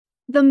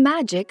The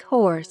Magic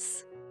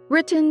Horse.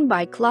 Written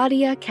by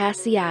Claudia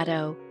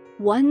Casciato.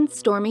 One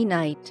stormy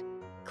night,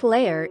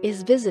 Claire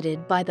is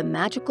visited by the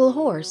magical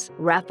horse,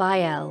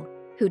 Raphael,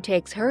 who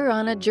takes her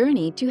on a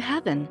journey to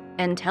heaven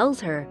and tells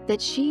her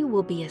that she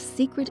will be a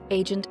secret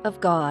agent of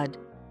God.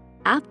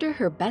 After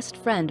her best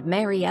friend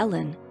Mary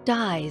Ellen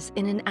dies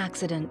in an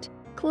accident,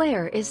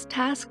 Claire is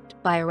tasked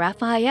by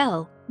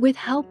Raphael with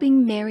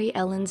helping Mary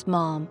Ellen's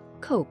mom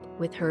cope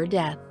with her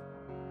death.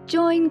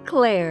 Join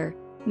Claire,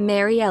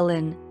 Mary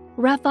Ellen,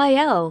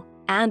 Raphael,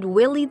 and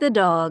Willie the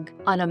dog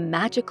on a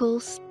magical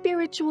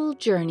spiritual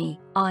journey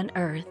on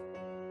Earth.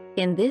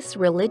 In this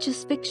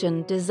religious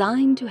fiction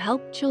designed to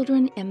help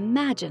children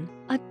imagine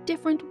a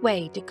different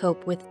way to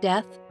cope with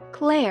death,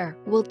 Claire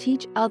will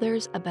teach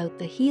others about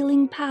the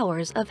healing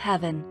powers of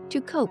heaven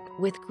to cope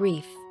with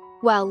grief,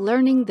 while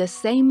learning the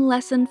same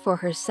lesson for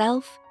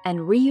herself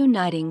and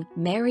reuniting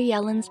Mary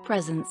Ellen's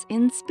presence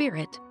in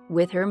spirit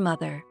with her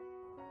mother.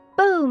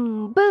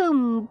 Boom,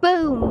 boom,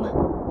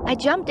 boom! I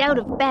jumped out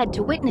of bed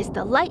to witness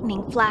the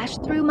lightning flash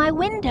through my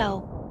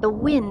window. The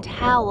wind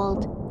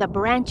howled. The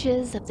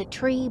branches of the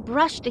tree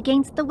brushed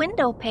against the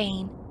window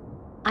pane.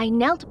 I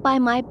knelt by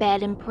my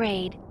bed and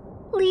prayed,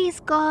 "Please,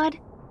 God,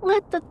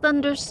 let the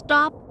thunder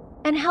stop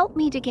and help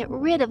me to get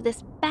rid of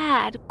this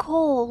bad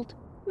cold.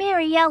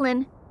 Mary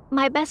Ellen,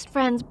 my best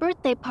friend's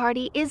birthday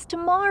party is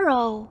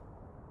tomorrow."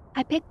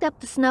 I picked up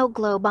the snow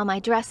globe on my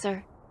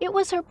dresser. It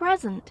was her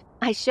present.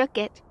 I shook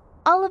it.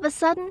 All of a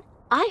sudden,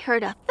 I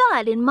heard a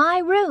thud in my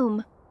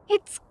room.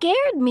 It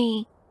scared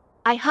me.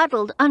 I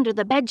huddled under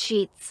the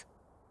bedsheets.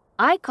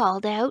 I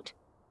called out,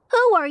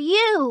 "Who are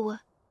you?"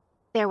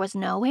 There was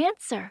no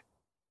answer.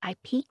 I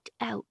peeked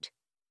out.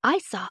 I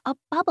saw a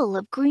bubble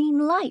of green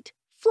light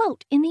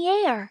float in the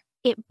air.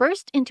 It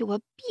burst into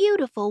a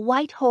beautiful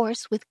white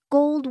horse with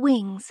gold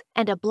wings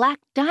and a black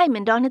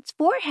diamond on its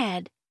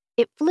forehead.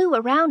 It flew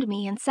around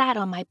me and sat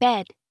on my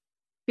bed.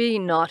 "Be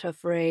not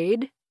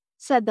afraid,"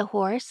 said the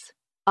horse.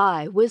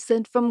 "I was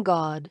sent from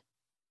God."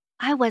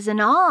 I was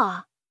in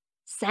awe.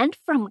 "Sent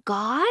from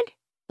God?"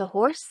 the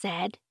horse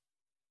said.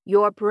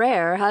 "Your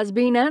prayer has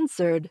been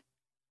answered."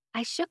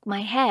 I shook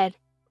my head.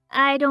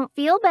 "I don't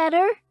feel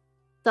better."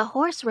 The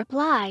horse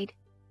replied,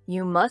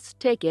 "You must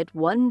take it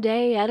one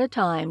day at a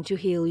time to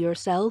heal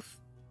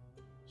yourself."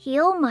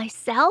 "Heal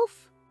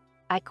myself?"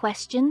 I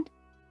questioned.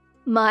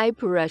 "My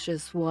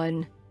precious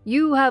one,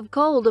 you have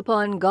called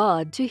upon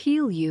God to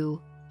heal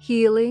you.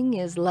 Healing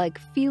is like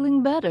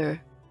feeling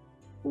better."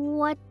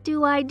 "What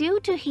do I do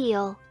to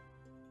heal?"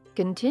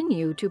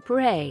 "Continue to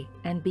pray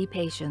and be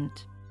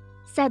patient,"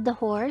 said the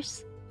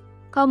horse.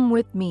 "Come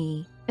with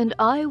me, and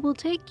I will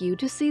take you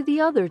to see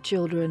the other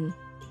children."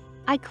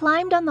 I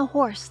climbed on the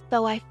horse,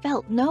 though I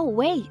felt no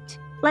weight.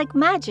 Like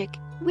magic,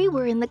 we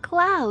were in the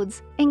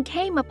clouds and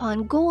came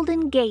upon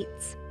golden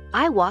gates.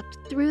 I walked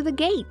through the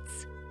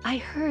gates. I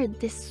heard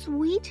this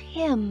sweet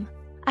hymn.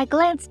 I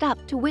glanced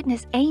up to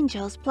witness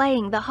angels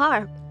playing the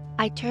harp.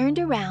 I turned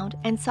around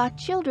and saw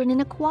children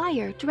in a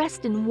choir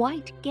dressed in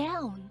white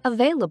gowns.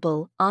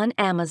 Available on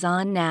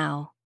Amazon now.